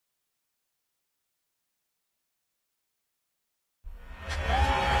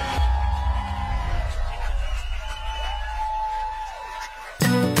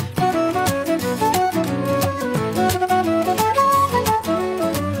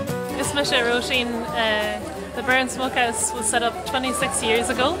established at Róisín, the Burren Smokehouse was set up 26 years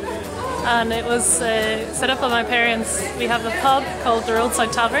ago, and it was set up by my parents. We have a pub called the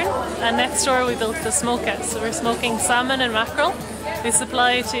Roadside Tavern, and next door we built the smokehouse. So we're smoking salmon and mackerel. We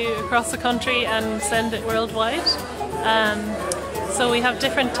supply to across the country and send it worldwide. So we have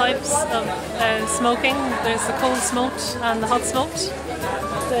different types of smoking. There's the cold smoked and the hot smoked.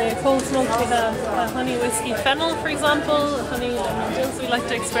 The cold smoked, we have honey whiskey fennel, for example, honey lemon gills. We like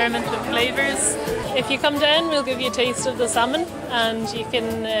to experiment with flavours. If you come down, we'll give you a taste of the salmon, and you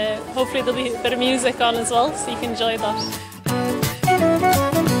can hopefully there'll be a bit of music on as well, so you can enjoy that.